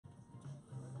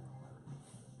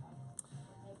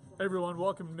Hey everyone,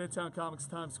 welcome to Midtown Comics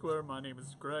Times Square. My name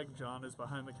is Greg. John is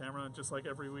behind the camera, and just like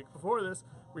every week before this,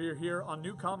 we are here on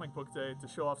New Comic Book Day to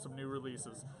show off some new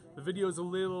releases. The video is a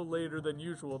little later than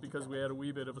usual because we had a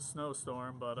wee bit of a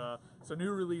snowstorm, but so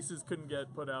new releases couldn't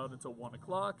get put out until 1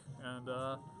 o'clock, and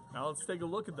now let's take a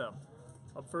look at them.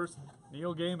 Up first,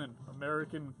 Neil Gaiman,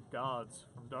 American Gods,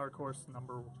 from Dark Horse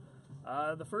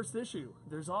the first issue.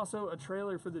 There's also a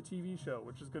trailer for the TV show,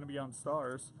 which is going to be on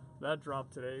Stars. That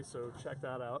dropped today, so check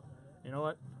that out. You know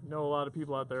what? I know a lot of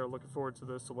people out there are looking forward to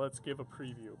this, so let's give a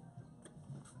preview.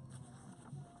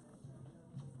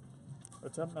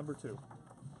 Attempt number 2.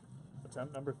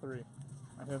 Attempt number 3.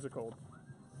 My hands are cold.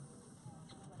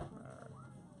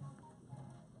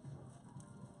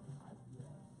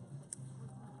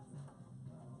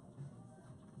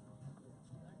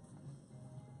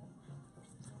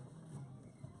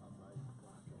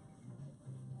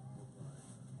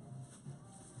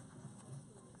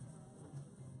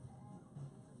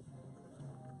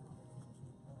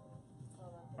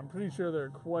 I'm pretty sure there are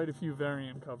quite a few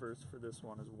variant covers for this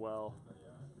one as well,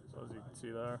 so as you can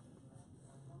see there.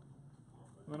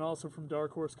 And then also from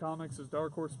Dark Horse Comics is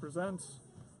Dark Horse Presents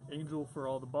Angel for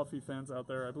all the Buffy fans out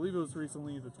there. I believe it was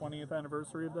recently the 20th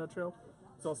anniversary of that show.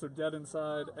 It's also Dead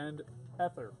Inside and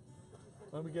Ether.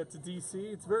 When we get to DC,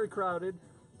 it's very crowded,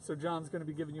 so John's going to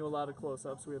be giving you a lot of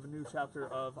close-ups. We have a new chapter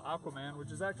of Aquaman,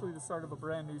 which is actually the start of a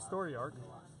brand new story arc.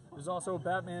 There's also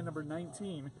Batman number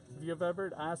 19. If you have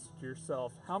ever asked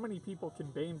yourself, how many people can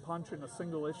Bane punch in a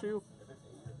single issue?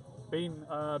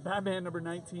 Batman number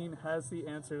 19 has the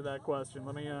answer to that question.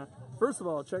 Let me, first of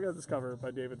all, check out this cover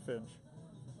by David Finch.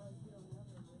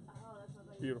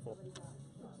 Beautiful.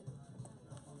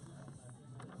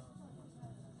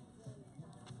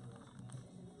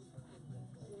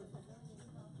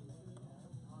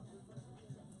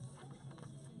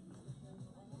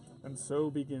 And so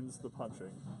begins the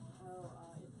punching.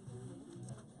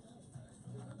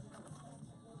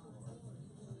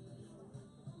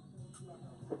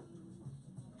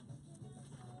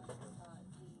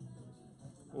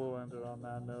 We'll end it on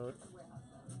that note.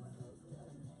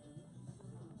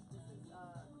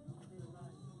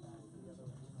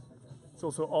 It's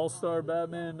also All-Star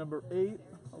Batman number 8.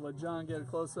 I'll let John get a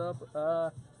close-up.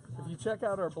 If you check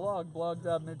out our blog,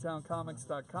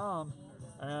 blog.midtowncomics.com,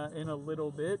 in a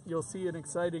little bit, you'll see an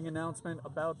exciting announcement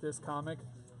about this comic,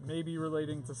 maybe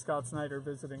relating to Scott Snyder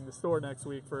visiting the store next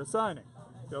week for a signing.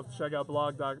 You'll have to check out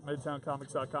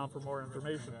blog.midtowncomics.com for more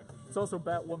information. It's also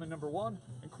Batwoman number 1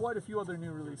 and quite a few other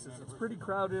new releases. It's pretty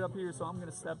crowded up here, so I'm going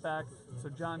to step back so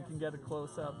John can get a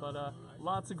close-up, but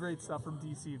lots of great stuff from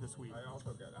DC this week. I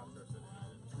also got After City.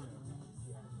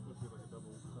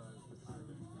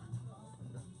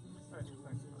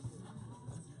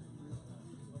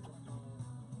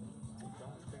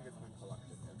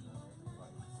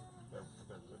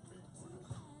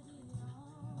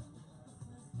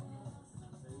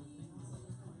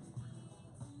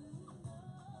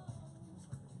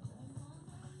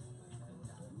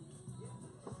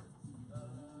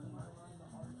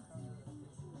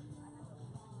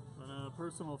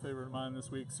 Personal favorite of mine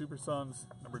this week, Super Sons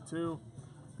number 2,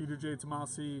 Peter J.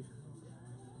 Tomasi.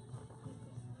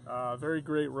 Very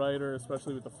great writer,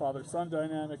 especially with the father-son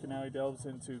dynamic, and now he delves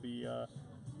into the a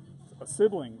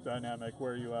sibling dynamic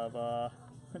where you have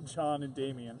John and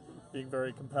Damian being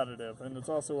very competitive, and it's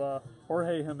also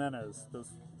Jorge Jimenez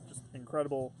does just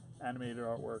incredible animated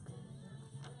artwork.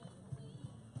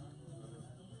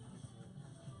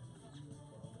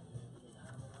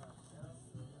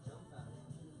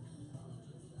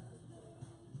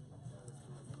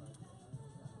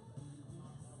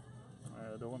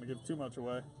 I don't want to give too much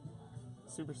away.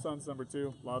 Super Sons number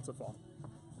 2, lots of fun.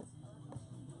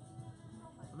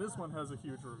 This one has a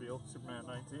huge reveal, Superman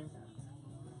 19.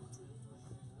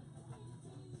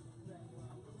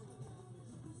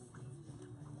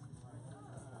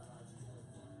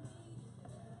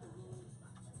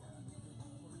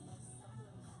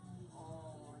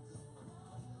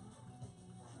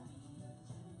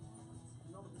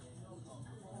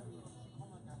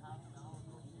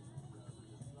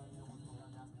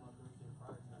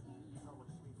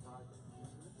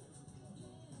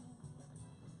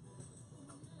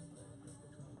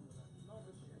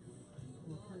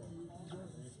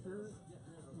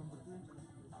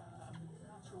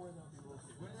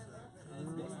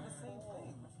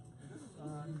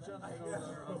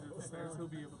 He'll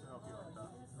be able to help you with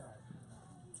that.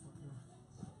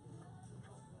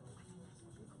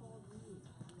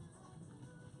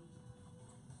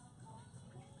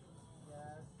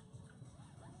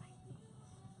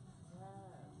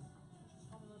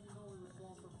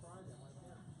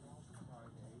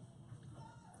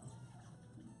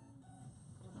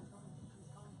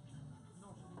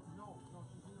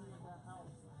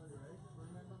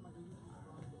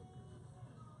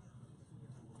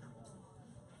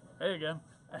 Hey again.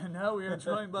 And now we are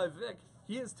joined by Vic.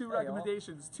 He has two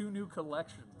recommendations, two new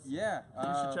collections. Yeah.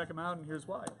 You should check them out, and here's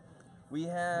why. We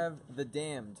have The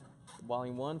Damned,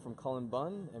 Volume 1 from Cullen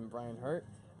Bunn and Brian Hurt.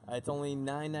 It's only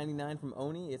 $9.99 from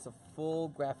Oni. It's a full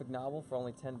graphic novel for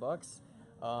only $10.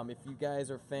 If you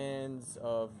guys are fans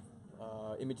of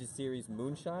Image's series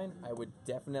Moonshine, I would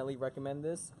definitely recommend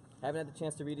this. Haven't had the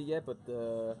chance to read it yet, but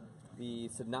the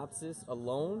synopsis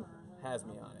alone has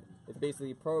me on it. It's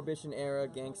basically Prohibition era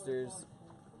gangsters.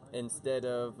 Instead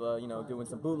of doing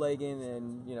some bootlegging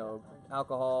and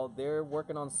alcohol, they're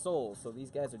working on souls. So these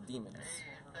guys are demons,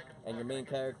 and your main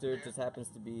character just happens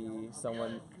to be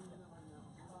someone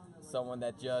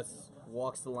that just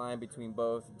walks the line between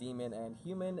both demon and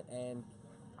human and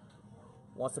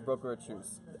wants to broker a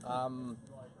truce.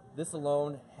 This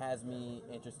alone has me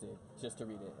interested just to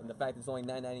read it, and the fact that it's only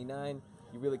 $9.99,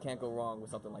 you really can't go wrong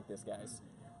with something like this, guys.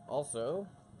 Also,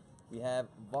 we have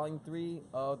Volume 3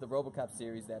 of the RoboCop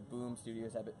series that Boom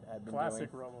Studios have been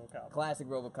Classic doing. RoboCop. Classic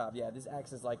RoboCop, yeah. This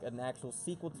acts as like an actual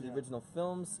sequel to the original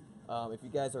films. If you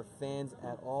guys are fans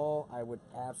at all, I would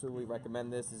absolutely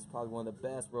recommend this. This is probably one of the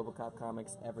best RoboCop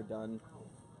comics ever done.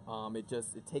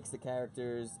 It takes the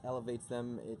characters, elevates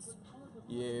them. It's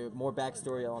more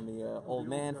backstory on the old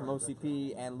man from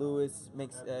OCP, and Lewis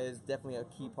is definitely a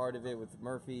key part of it with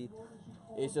Murphy.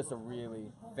 It's just a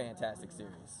really fantastic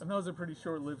series. And that was a pretty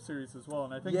short-lived series as well,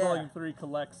 and I think Volume 3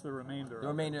 collects the remainder. The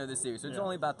remainder of the series. So it's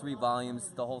only about 3 volumes.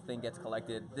 The whole thing gets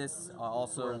collected. This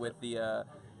also with the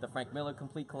Frank Miller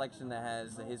complete collection that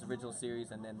has his original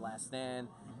series and then Last Stand.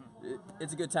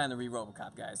 It's a good time to read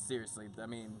RoboCop, guys. Seriously, I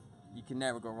mean, you can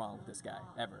never go wrong with this guy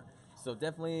ever. So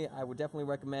I would definitely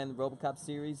recommend the RoboCop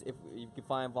series. If you can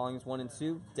find volumes 1 and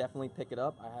 2, definitely pick it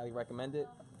up. I highly recommend it.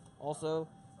 Also,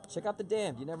 check out The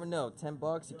Damned. You never know.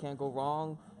 $10, you can't go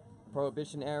wrong.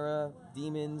 Prohibition era,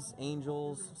 demons,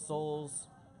 angels, souls.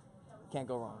 Can't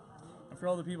go wrong. And for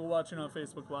all the people watching on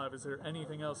Facebook Live, is there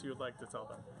anything else you would like to tell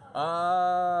them?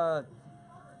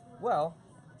 Well,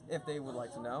 if they would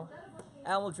like to know,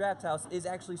 Alamo Drafthouse is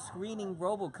actually screening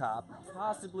RoboCop,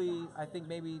 possibly, I think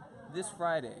maybe this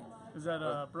Friday. Is that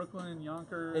Brooklyn,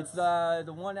 Yonkers? It's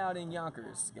the one out in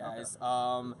Yonkers, guys.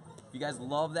 Okay. If you guys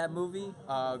love that movie,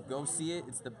 go see it.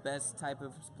 It's the best type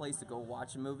of place to go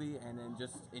watch a movie and then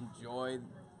just enjoy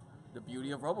the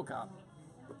beauty of RoboCop.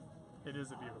 It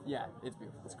is a beautiful. Yeah, it's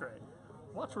beautiful. It's great.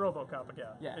 Watch RoboCop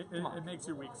again. Yeah, it makes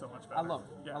your week so much better. I love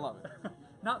it. Yeah. I love it.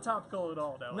 Not topical at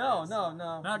all, though. No.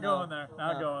 Not going there.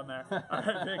 Not going there. All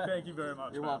right, Vic, thank you very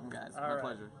much. You're welcome, guys. My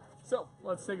pleasure. So,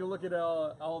 let's take a look at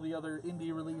all the other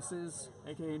indie releases,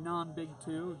 aka non-Big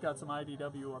 2. We've got some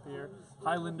IDW up here.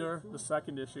 Highlander, the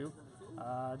 2nd issue.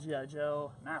 G.I.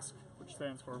 Joe, Mask, which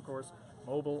stands for, of course,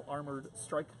 Mobile Armored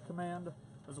Strike Command,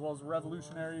 as well as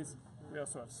Revolutionaries. We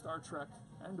also have Star Trek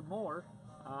and more.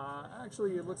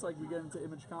 Actually, it looks like we get into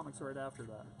Image Comics right after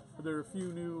that. But there are a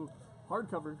few new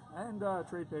hardcover and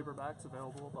trade paperbacks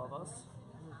available above us.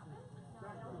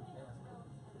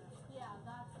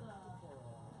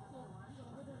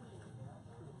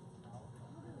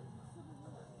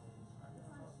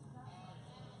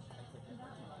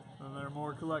 And there are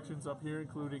more collections up here,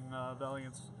 including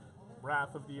Valiant's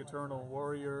Wrath of the Eternal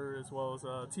Warrior, as well as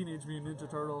Teenage Mutant Ninja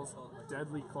Turtles,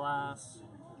 Deadly Class.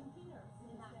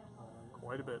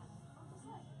 Quite a bit.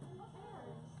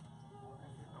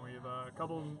 And we have a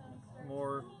couple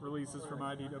more releases from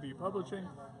IDW Publishing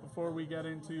before we get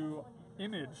into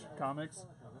Image Comics,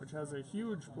 which has a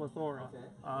huge plethora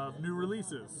of new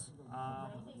releases.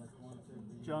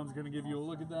 John's going to give you a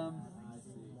look at them.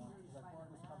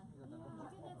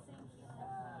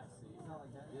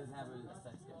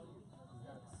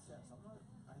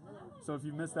 So if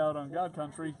you missed out on God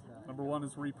Country, #1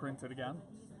 is reprinted again.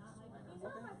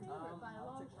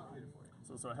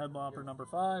 So Headlopper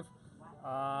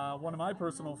 #5. One of my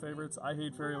personal favorites, I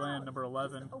Hate Fairyland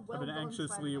 #11. I've been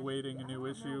anxiously awaiting a new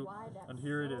issue, and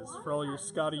here it is, for all your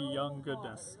Scotty Young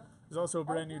goodness. There's also a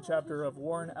brand new chapter of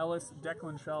Warren Ellis,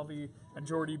 Declan Shalvey, and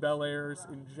Jordi Belair's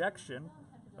Injection,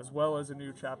 as well as a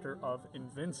new chapter of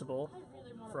Invincible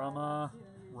from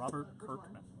Robert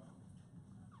Kirkman.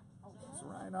 So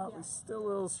Ryan Otley's still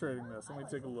illustrating this. Let me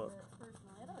take a look.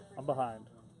 I'm behind.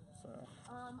 So.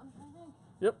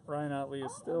 Yep, Ryan Otley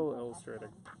is still illustrating.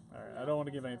 Alright, I don't want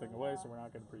to give anything away, so we're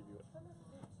not going to preview it.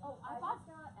 Oh, I got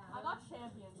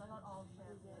Champions. I got all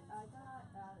Champions. I got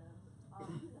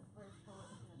Adam. He's the first poet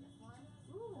in this one.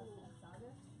 Ooh.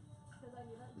 Because I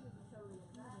knew that you could show me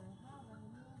that.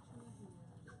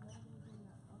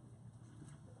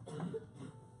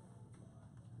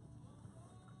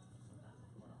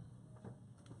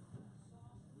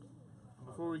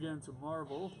 before we get into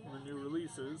Marvel, the new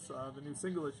releases, the new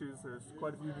single issues, there's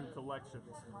quite a few new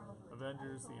collections.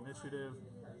 Avengers, The Initiative,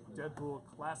 Deadpool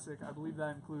Classic. I believe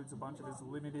that includes a bunch of his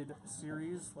limited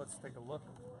series. Let's take a look.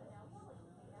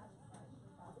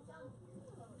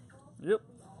 Yep.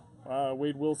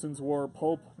 Wade Wilson's War,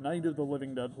 Pulp, Night of the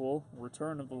Living Deadpool,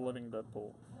 Return of the Living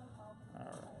Deadpool.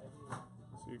 Alright.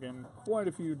 So you get quite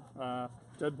a few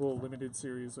Deadpool limited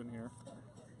series in here.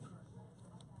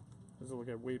 Here's a look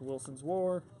at Wade Wilson's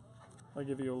War. I'll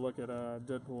give you a look at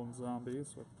Deadpool and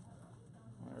Zombies.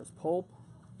 There's Pulp.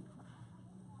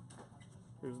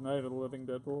 Here's Night of the Living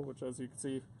Deadpool, which, as you can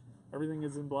see, everything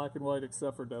is in black and white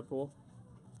except for Deadpool.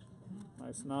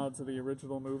 Nice nod to the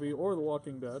original movie, or The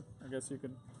Walking Dead. I guess you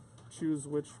can choose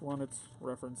which one it's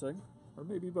referencing, or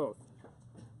maybe both.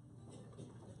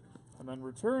 And then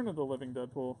Return of the Living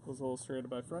Deadpool was illustrated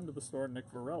by friend of the store, Nick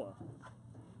Varela.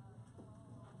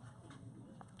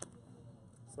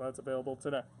 So that's available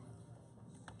today.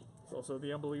 There's also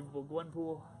the Unbelievable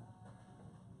Gwenpool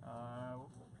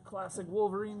classic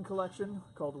Wolverine collection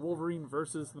called Wolverine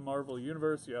versus the Marvel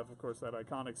Universe. You have, of course, that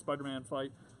iconic Spider-Man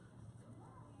fight.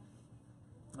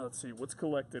 Let's see, what's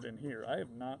collected in here? I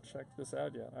have not checked this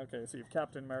out yet. Okay, so you have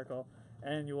Captain America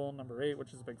Annual number 8,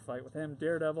 which is a big fight with him.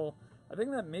 Daredevil. I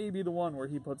think that may be the one where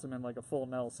he puts him in like a full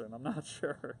Nelson. I'm not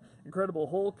sure. Incredible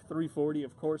Hulk 340,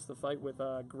 of course, the fight with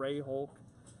Gray Hulk.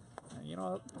 And you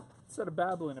know, instead of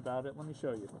babbling about it, let me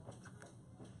show you.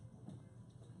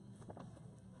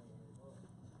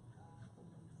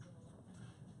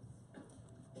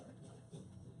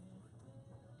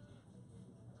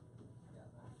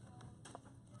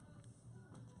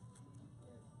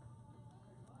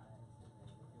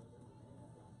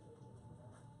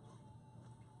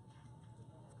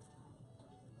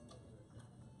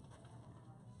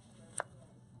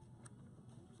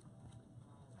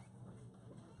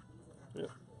 Yep.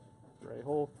 Gray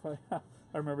Hulk.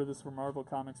 I remember this from Marvel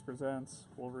Comics Presents.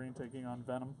 Wolverine taking on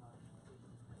Venom.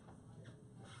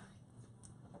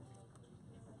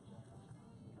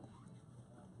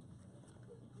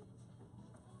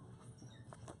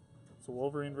 So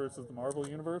Wolverine versus the Marvel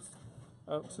Universe.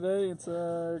 Today it's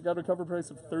got a cover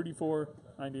price of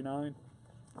 $34.99.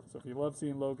 So if you love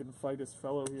seeing Logan fight his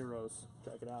fellow heroes,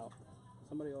 check it out.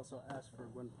 Somebody also asked for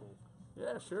Gwenpool.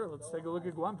 Yeah, sure. Let's take a look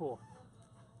at Gwenpool.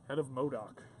 Head of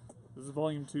MODOK. This is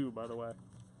volume 2, by the way.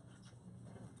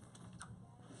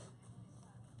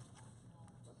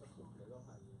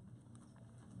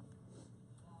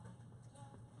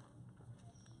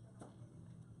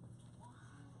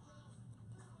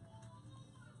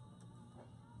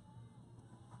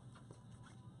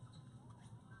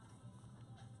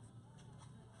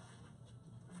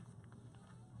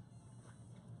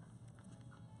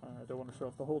 I don't want to show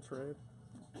off the whole trade.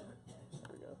 There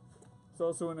we go. It's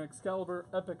also an Excalibur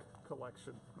Epic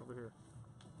collection over here.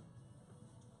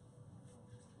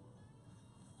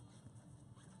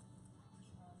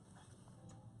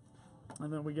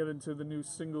 And then we get into the new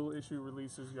single issue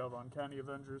releases. You have Uncanny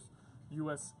Avengers,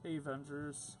 US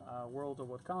Avengers, World of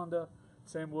Wakanda,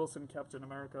 Sam Wilson, Captain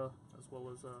America, as well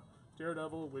as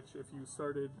Daredevil, which if you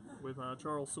started with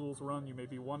Charles Soule's run, you may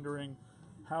be wondering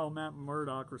how Matt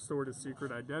Murdock restored his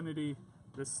secret identity.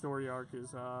 This story arc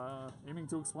is aiming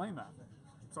to explain that.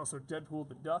 It's also Deadpool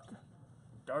the Duck,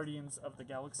 Guardians of the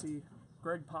Galaxy,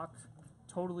 Gregg Pak,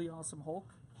 Totally Awesome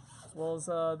Hulk, as well as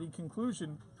the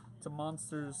conclusion to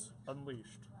Monsters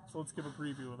Unleashed. So let's give a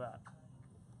preview of that.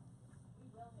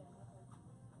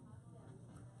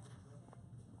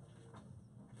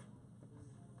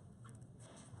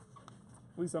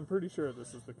 At least I'm pretty sure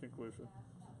this is the conclusion.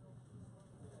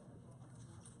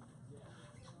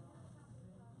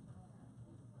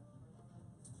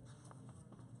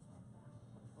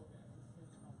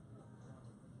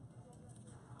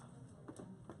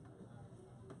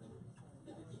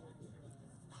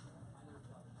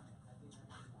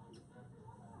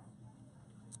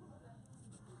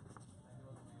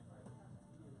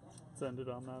 Let's end it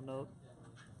on that note.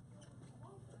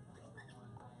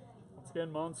 Once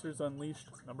again, Monsters Unleashed,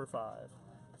 number 5.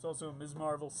 It's also Ms.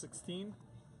 Marvel 16,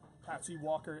 Patsy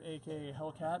Walker, aka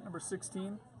Hellcat, number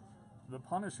 16, The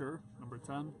Punisher, number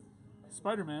 10,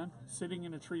 Spider-Man, Sitting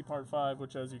in a Tree, part 5,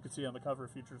 which, as you can see on the cover,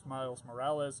 features Miles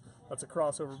Morales. That's a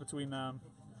crossover between them.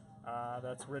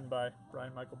 That's written by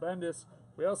Brian Michael Bendis.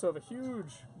 We also have a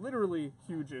huge, literally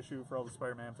huge issue for all the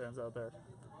Spider-Man fans out there.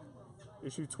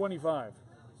 Issue 25.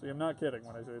 See, I'm not kidding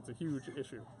when I say it's a huge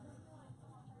issue.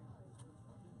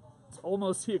 It's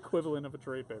almost the equivalent of a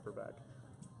trade paperback.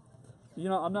 You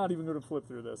know, I'm not even going to flip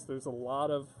through this. There's a lot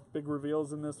of big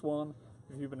reveals in this one.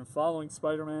 If you've been following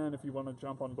Spider-Man, if you want to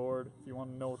jump on board, if you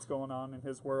want to know what's going on in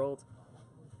his world,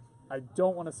 I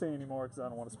don't want to say anymore because I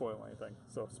don't want to spoil anything.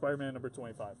 So Spider-Man number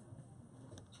 25.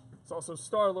 It's also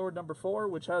Star-Lord number 4,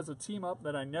 which has a team-up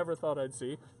that I never thought I'd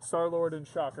see. Star-Lord and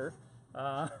Shocker.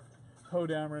 Poe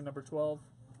Dameron number 12.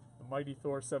 The Mighty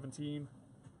Thor 17.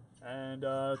 And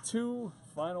 2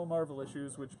 final Marvel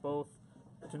issues, which both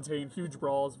contain huge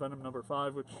brawls. Venom number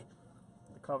 5, which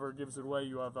the cover gives it away.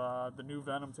 You have the new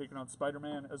Venom taking on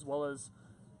Spider-Man, as well as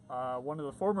one of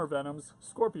the former Venoms,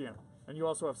 Scorpion. And you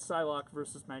also have Psylocke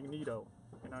versus Magneto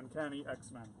in Uncanny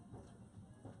X-Men.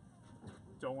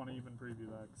 Don't want to even preview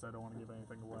that because I don't want to give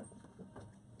anything away.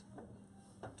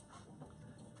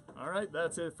 Alright,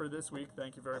 that's it for this week.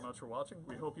 Thank you very much for watching.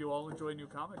 We hope you all enjoy New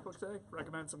Comic Book Day.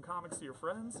 Recommend some comics to your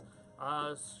friends.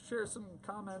 Share some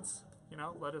comments. You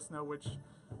know, let us know which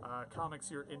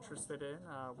comics you're interested in,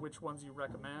 which ones you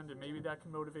recommend, and maybe that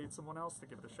can motivate someone else to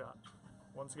give it a shot.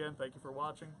 Once again, thank you for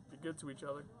watching. Be good to each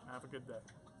other, and have a good day.